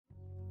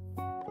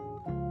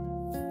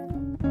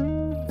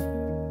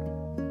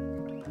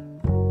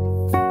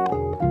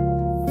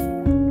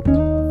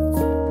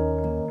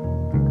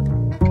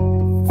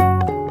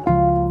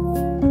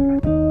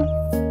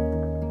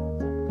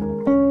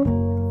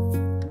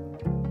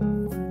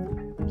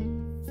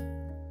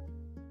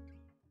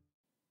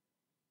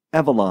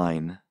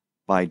Eveline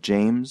by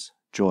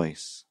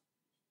Joyce.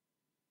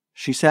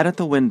 She sat at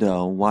the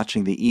window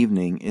watching the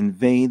evening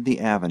invade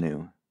the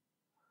avenue.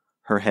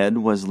 Her head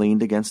was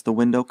leaned against the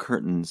window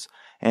curtains,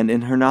 and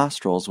in her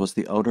nostrils was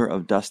the odor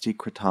of dusty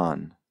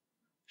cretonne.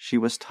 She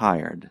was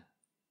tired.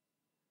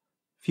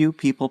 Few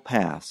people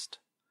passed.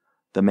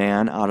 The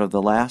man out of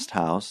the last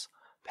house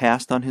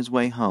passed on his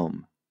way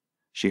home.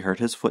 She heard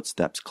his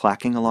footsteps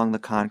clacking along the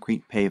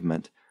concrete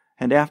pavement,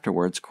 and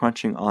afterwards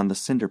crunching on the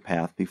cinder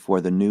path before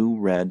the new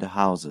red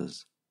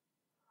houses.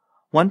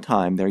 One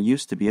time there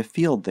used to be a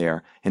field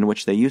there in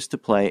which they used to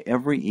play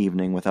every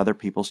evening with other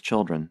people's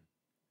children.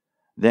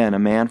 Then a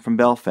man from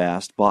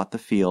Belfast bought the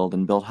field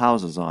and built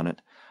houses on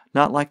it,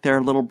 not like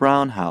their little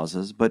brown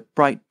houses, but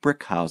bright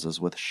brick houses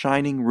with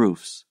shining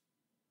roofs.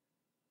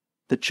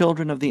 The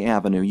children of the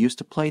avenue used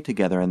to play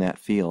together in that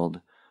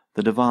field,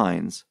 the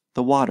Devines,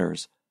 the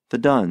Waters, the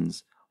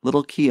Dunns,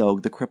 little Keogh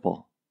the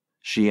cripple,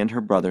 she and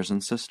her brothers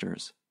and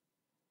sisters.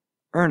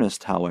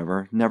 Ernest,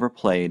 however, never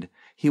played.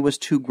 He was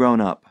too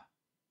grown up.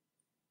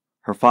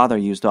 Her father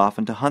used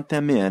often to hunt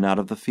them in out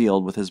of the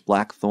field with his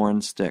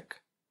blackthorn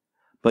stick.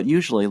 But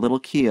usually little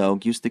Keogh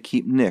used to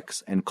keep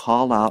nix and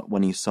call out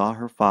when he saw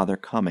her father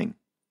coming.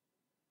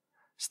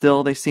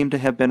 Still, they seemed to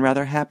have been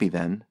rather happy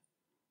then.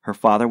 Her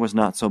father was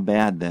not so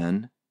bad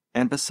then,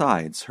 and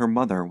besides, her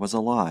mother was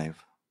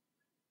alive.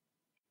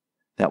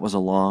 That was a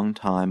long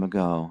time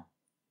ago.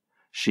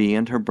 She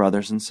and her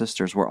brothers and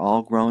sisters were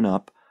all grown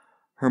up.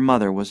 Her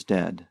mother was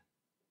dead.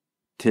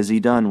 Tizzie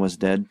Dunn was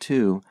dead,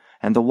 too,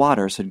 and the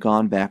Waters had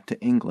gone back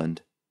to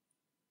England.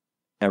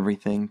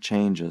 Everything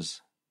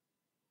changes.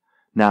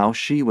 Now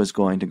she was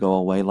going to go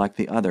away like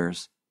the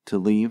others, to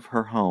leave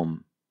her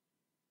home.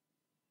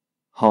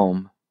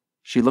 Home.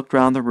 She looked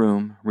round the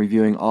room,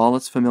 reviewing all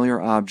its familiar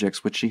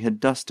objects which she had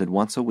dusted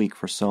once a week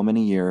for so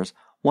many years,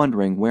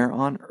 wondering where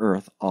on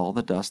earth all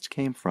the dust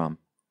came from.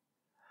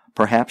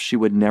 Perhaps she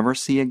would never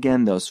see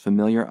again those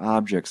familiar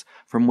objects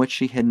from which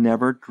she had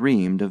never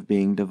dreamed of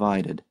being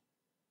divided.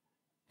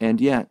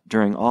 And yet,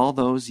 during all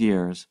those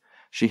years,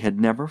 she had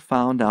never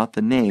found out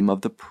the name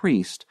of the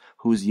priest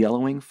whose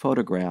yellowing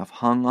photograph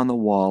hung on the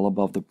wall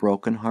above the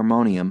broken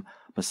harmonium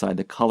beside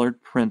the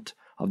colored print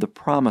of the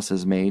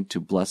promises made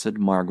to Blessed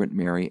Margaret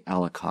Mary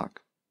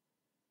Alacoque.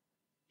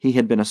 He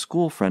had been a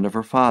school friend of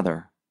her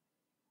father.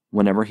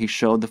 Whenever he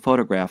showed the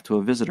photograph to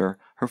a visitor,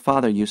 her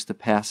father used to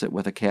pass it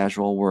with a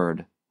casual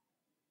word.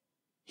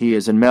 "He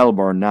is in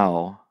Melbourne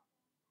now."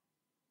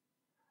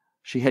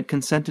 She had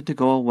consented to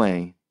go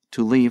away,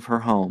 to leave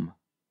her home.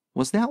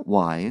 Was that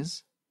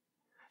wise?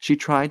 She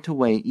tried to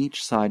weigh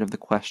each side of the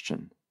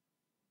question.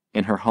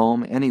 In her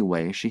home,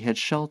 anyway, she had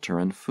shelter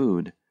and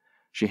food.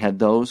 She had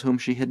those whom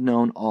she had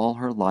known all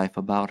her life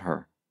about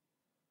her.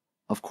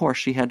 Of course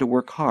she had to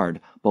work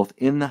hard, both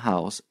in the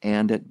house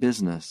and at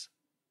business.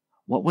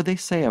 What would they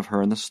say of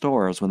her in the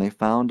stores when they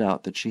found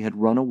out that she had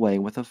run away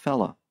with a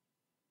fellow?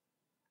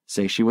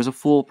 Say she was a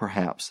fool,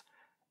 perhaps,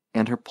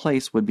 and her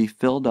place would be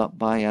filled up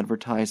by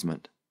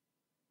advertisement.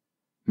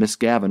 Miss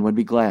Gavin would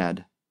be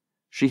glad.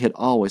 She had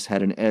always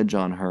had an edge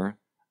on her,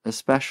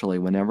 especially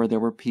whenever there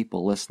were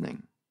people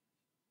listening.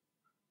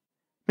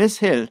 "Miss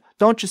Hill,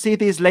 don't you see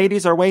these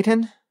ladies are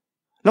waiting?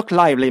 Look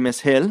lively, Miss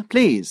Hill,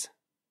 please."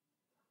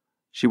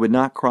 She would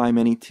not cry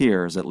many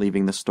tears at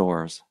leaving the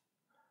stores.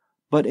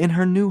 But in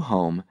her new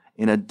home,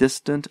 in a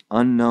distant,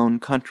 unknown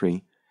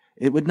country,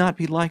 it would not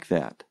be like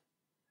that.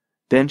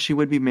 Then she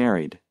would be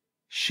married,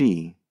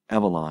 she,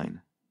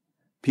 Eveline.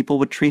 People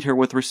would treat her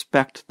with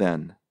respect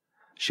then.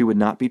 She would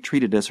not be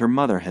treated as her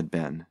mother had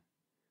been.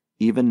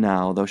 Even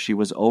now, though she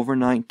was over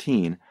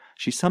 19,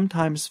 she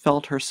sometimes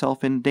felt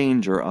herself in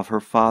danger of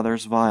her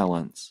father's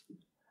violence.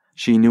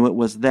 She knew it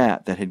was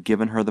that had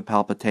given her the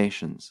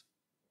palpitations.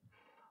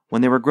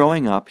 When they were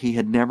growing up, he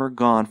had never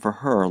gone for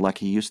her like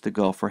he used to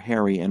go for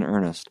Harry and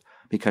Ernest,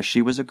 because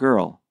she was a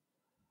girl.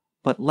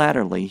 But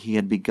latterly he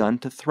had begun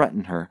to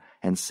threaten her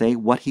and say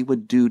what he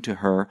would do to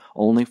her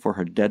only for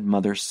her dead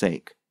mother's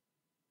sake.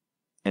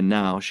 And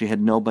now she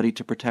had nobody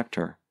to protect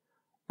her.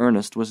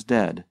 Ernest was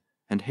dead,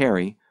 and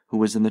Harry, who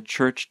was in the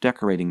church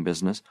decorating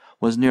business,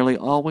 was nearly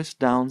always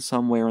down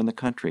somewhere in the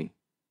country.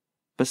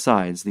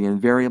 Besides, the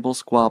invariable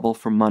squabble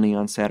for money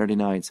on Saturday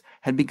nights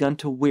had begun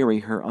to weary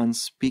her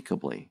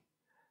unspeakably.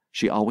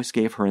 She always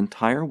gave her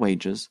entire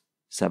wages,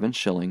 7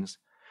 shillings,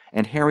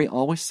 and Harry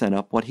always sent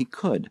up what he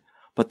could,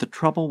 but the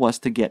trouble was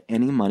to get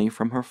any money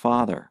from her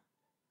father.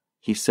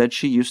 He said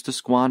she used to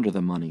squander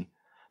the money,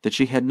 that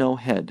she had no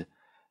head,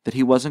 that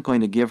he wasn't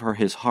going to give her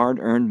his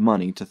hard-earned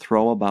money to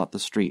throw about the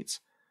streets,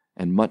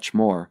 and much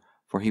more,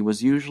 for he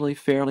was usually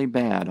fairly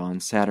bad on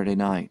Saturday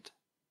night.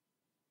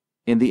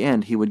 In the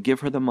end he would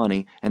give her the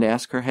money and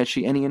ask her had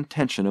she any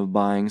intention of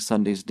buying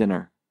Sunday's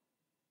dinner.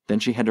 Then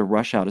she had to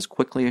rush out as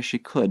quickly as she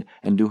could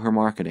and do her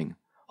marketing,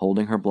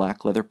 holding her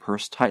black leather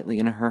purse tightly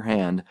in her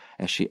hand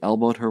as she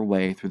elbowed her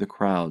way through the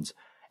crowds,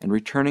 and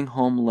returning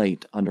home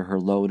late under her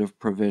load of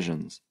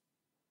provisions.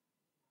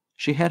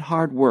 She had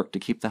hard work to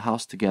keep the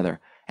house together,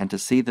 and to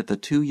see that the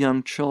 2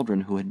 young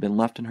children who had been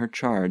left in her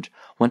charge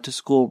went to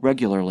school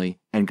regularly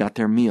and got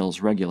their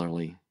meals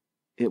regularly.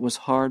 It was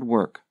hard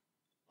work,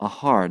 a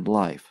hard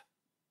life.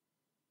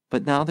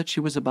 But now that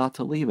she was about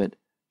to leave it,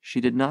 she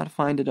did not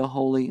find it a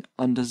wholly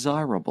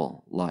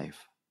undesirable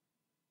life.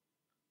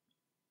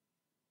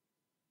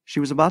 She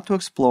was about to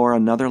explore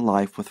another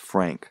life with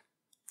Frank.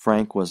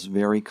 Frank was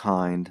very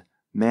kind,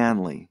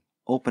 manly,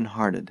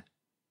 open-hearted.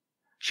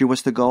 She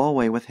was to go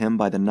away with him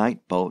by the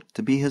night boat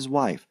to be his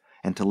wife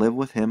and to live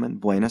with him in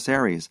Buenos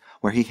Aires,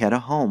 where he had a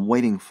home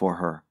waiting for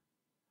her.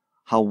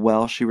 How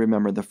well she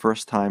remembered the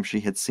first time she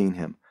had seen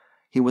him.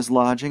 He was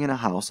lodging in a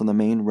house on the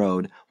main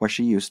road where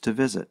she used to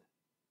visit.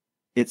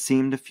 It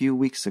seemed a few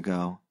weeks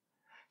ago.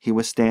 He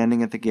was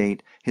standing at the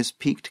gate, his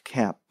peaked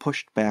cap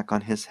pushed back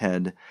on his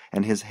head,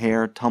 and his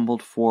hair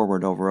tumbled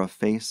forward over a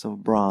face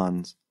of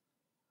bronze.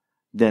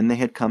 Then they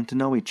had come to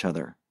know each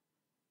other.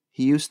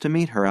 He used to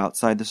meet her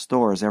outside the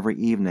stores every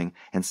evening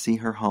and see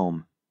her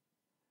home.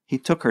 He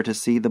took her to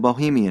see The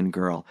Bohemian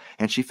Girl,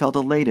 and she felt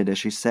elated as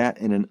she sat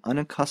in an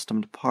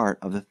unaccustomed part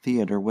of the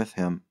theater with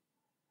him.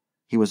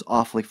 He was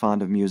awfully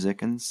fond of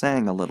music and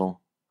sang a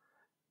little.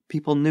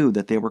 People knew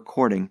that they were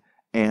courting,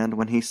 and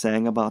when he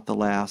sang about the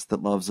lass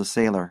that loves a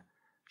sailor,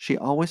 she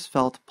always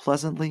felt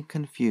pleasantly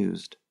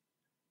confused.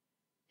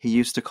 He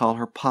used to call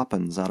her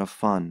Poppins out of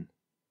fun.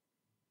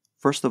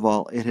 First of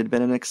all, it had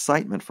been an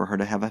excitement for her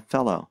to have a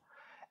fellow,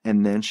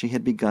 and then she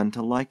had begun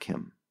to like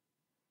him.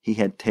 He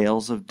had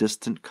tales of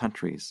distant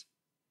countries.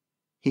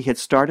 He had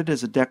started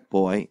as a deck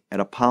boy at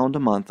 £1 a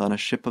month on a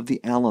ship of the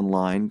Allen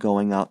Line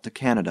going out to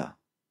Canada.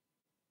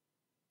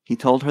 He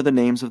told her the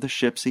names of the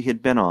ships he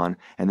had been on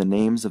and the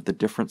names of the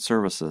different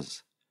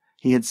services.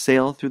 He had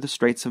sailed through the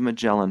Straits of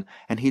Magellan,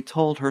 and he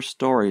told her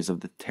stories of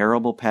the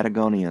terrible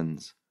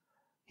Patagonians.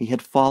 He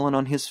had fallen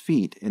on his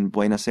feet in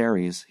Buenos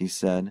Aires, he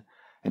said,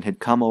 and had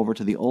come over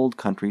to the old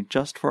country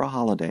just for a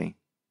holiday.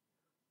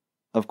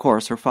 Of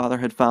course, her father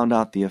had found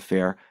out the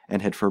affair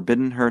and had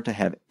forbidden her to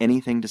have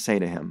anything to say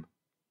to him.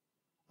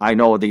 "I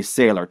know these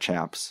sailor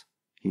chaps,"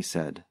 he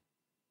said.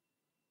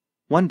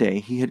 One day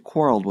he had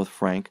quarreled with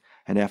Frank,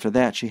 and after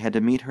that she had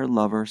to meet her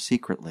lover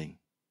secretly.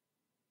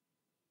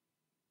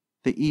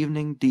 The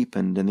evening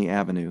deepened in the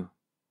avenue.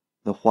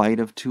 The white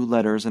of 2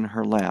 letters in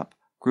her lap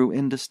grew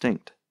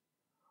indistinct.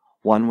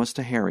 One was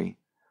to Harry,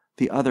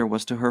 the other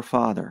was to her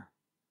father.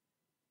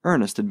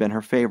 Ernest had been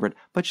her favorite,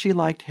 but she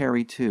liked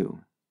Harry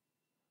too.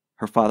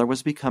 Her father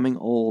was becoming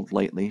old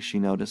lately, she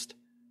noticed.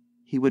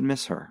 He would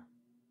miss her.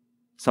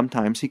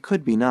 Sometimes he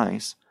could be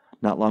nice.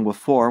 Not long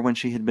before, when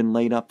she had been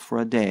laid up for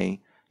a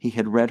day, he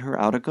had read her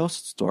out a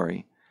ghost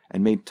story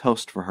and made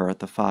toast for her at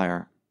the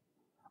fire.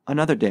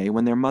 Another day,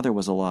 when their mother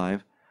was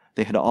alive,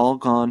 they had all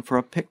gone for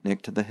a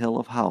picnic to the Hill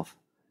of Howth.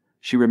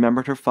 She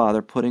remembered her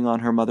father putting on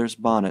her mother's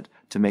bonnet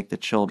to make the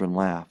children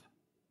laugh.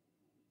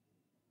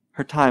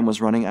 Her time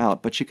was running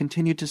out, but she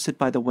continued to sit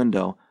by the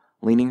window,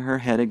 leaning her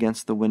head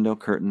against the window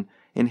curtain,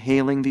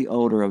 inhaling the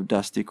odor of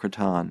dusty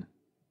cretonne.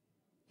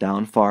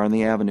 Down far in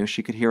the avenue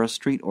she could hear a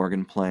street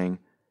organ playing.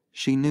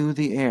 She knew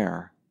the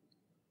air.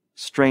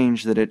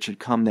 Strange that it should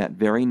come that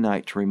very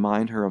night to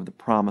remind her of the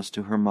promise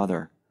to her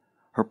mother,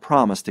 her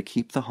promise to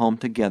keep the home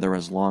together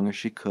as long as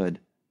she could.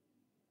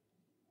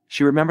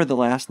 She remembered the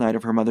last night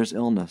of her mother's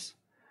illness.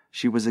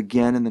 She was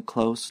again in the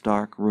close,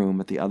 dark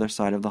room at the other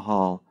side of the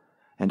hall,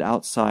 and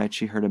outside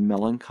she heard a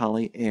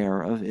melancholy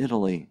air of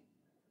Italy.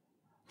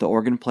 The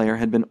organ player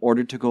had been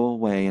ordered to go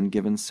away and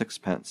given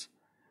 6pence.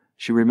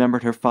 She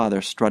remembered her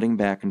father strutting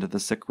back into the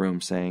sick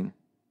room, saying,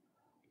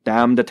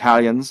 "Damned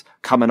Italians,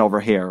 comin' over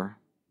here."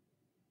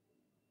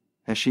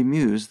 As she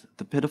mused,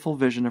 the pitiful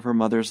vision of her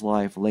mother's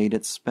life laid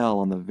its spell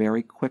on the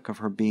very quick of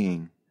her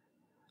being.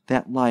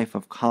 That life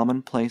of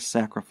commonplace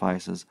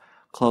sacrifices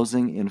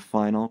closing in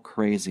final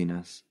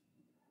craziness.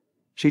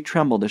 She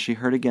trembled as she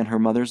heard again her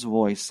mother's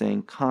voice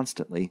saying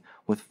constantly,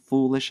 with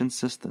foolish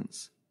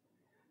insistence,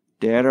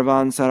 "Der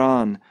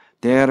avanzaran,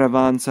 der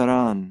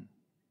avanzaran."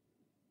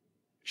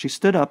 She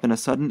stood up in a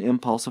sudden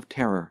impulse of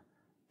terror.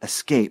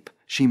 Escape!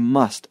 She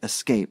must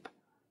escape!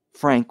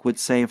 Frank would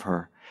save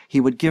her. He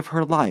would give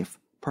her life,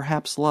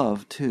 perhaps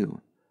love,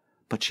 too.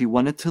 But she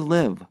wanted to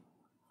live.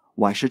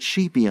 Why should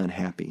she be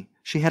unhappy?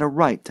 She had a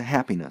right to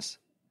happiness.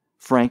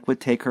 Frank would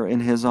take her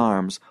in his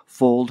arms,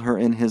 fold her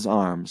in his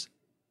arms.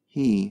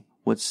 He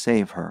would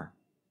save her.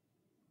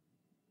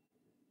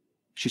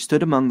 She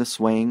stood among the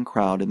swaying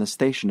crowd in the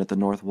station at the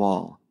north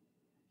wall.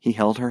 He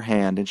held her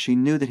hand, and she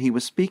knew that he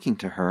was speaking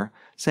to her,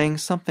 saying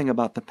something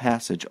about the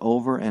passage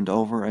over and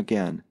over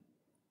again.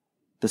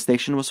 The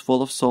station was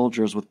full of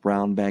soldiers with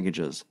brown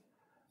baggages.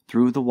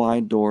 Through the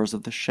wide doors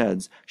of the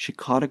sheds she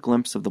caught a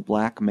glimpse of the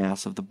black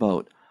mass of the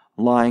boat,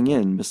 lying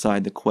in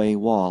beside the quay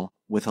wall,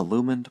 with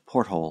illumined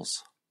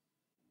portholes.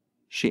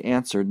 She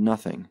answered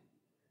nothing.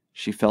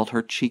 She felt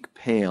her cheek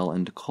pale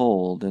and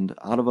cold, and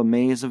out of a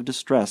maze of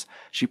distress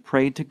she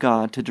prayed to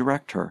God to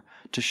direct her,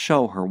 to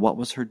show her what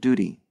was her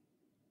duty.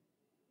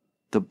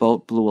 The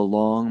boat blew a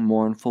long,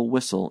 mournful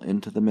whistle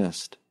into the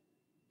mist.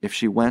 If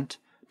she went,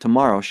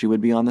 tomorrow she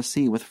would be on the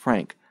sea with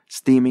Frank,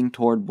 steaming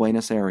toward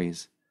Buenos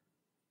Aires.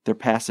 Their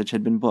passage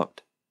had been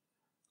booked.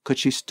 Could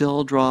she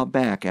still draw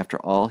back after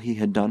all he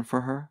had done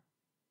for her?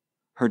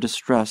 Her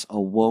distress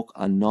awoke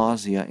a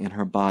nausea in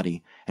her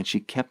body, and she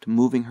kept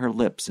moving her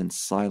lips in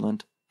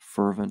silent,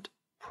 fervent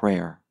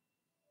prayer.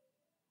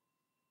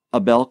 A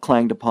bell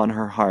clanged upon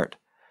her heart.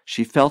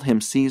 She felt him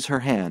seize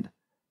her hand.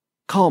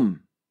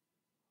 "Come!"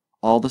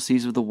 All the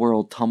seas of the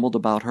world tumbled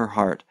about her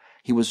heart.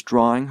 He was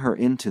drawing her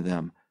into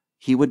them.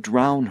 He would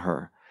drown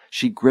her.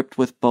 She gripped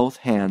with both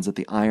hands at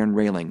the iron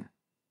railing.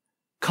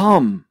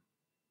 "Come!"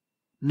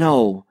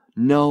 No,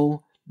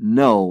 no,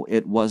 no,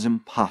 it was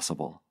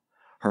impossible.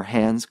 Her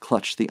hands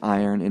clutched the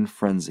iron in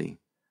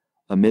frenzy.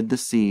 Amid the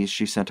seas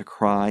she sent a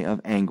cry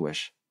of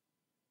anguish.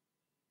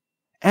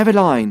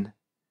 "Eveline!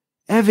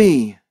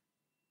 Evie!"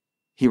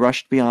 He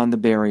rushed beyond the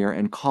barrier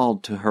and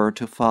called to her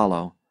to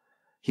follow.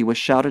 He was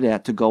shouted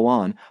at to go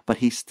on, but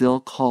he still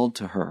called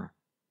to her.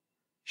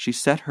 She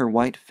set her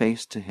white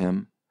face to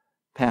him,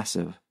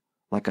 passive,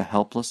 like a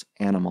helpless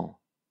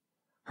animal.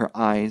 Her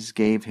eyes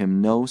gave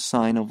him no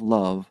sign of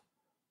love,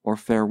 or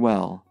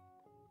farewell,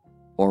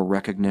 or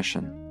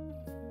recognition.